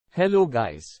Hello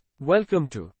guys. Welcome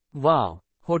to Wow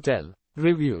Hotel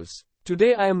Reviews.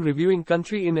 Today I am reviewing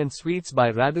Country Inn and Suites by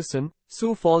Radisson,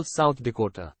 Sioux Falls, South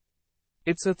Dakota.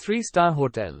 It's a 3-star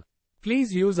hotel.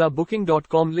 Please use our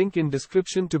booking.com link in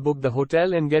description to book the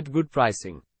hotel and get good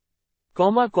pricing.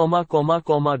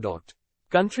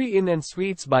 Country Inn and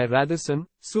Suites by Radisson,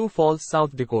 Sioux Falls,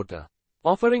 South Dakota.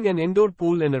 Offering an indoor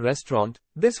pool and a restaurant,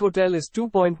 this hotel is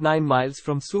 2.9 miles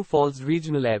from Sioux Falls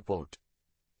Regional Airport.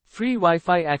 Free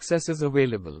Wi-Fi access is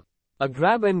available. A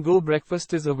grab-and-go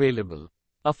breakfast is available.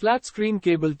 A flat-screen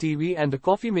cable TV and a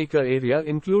coffee maker area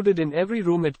included in every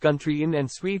room at Country Inn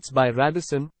and Suites by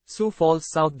Radisson, Sioux Falls,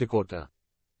 South Dakota.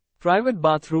 Private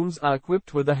bathrooms are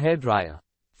equipped with a hairdryer.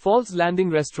 Falls Landing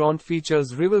restaurant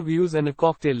features river views and a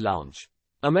cocktail lounge.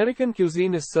 American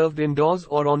cuisine is served indoors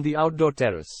or on the outdoor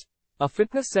terrace. A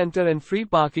fitness center and free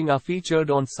parking are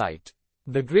featured on site.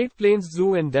 The Great Plains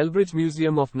Zoo and Delbridge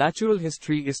Museum of Natural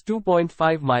History is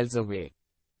 2.5 miles away.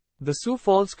 The Sioux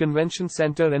Falls Convention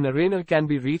Center and Arena can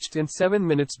be reached in 7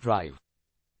 minutes drive.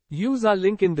 Use our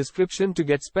link in description to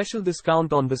get special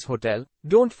discount on this hotel.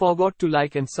 Don't forget to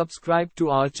like and subscribe to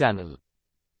our channel.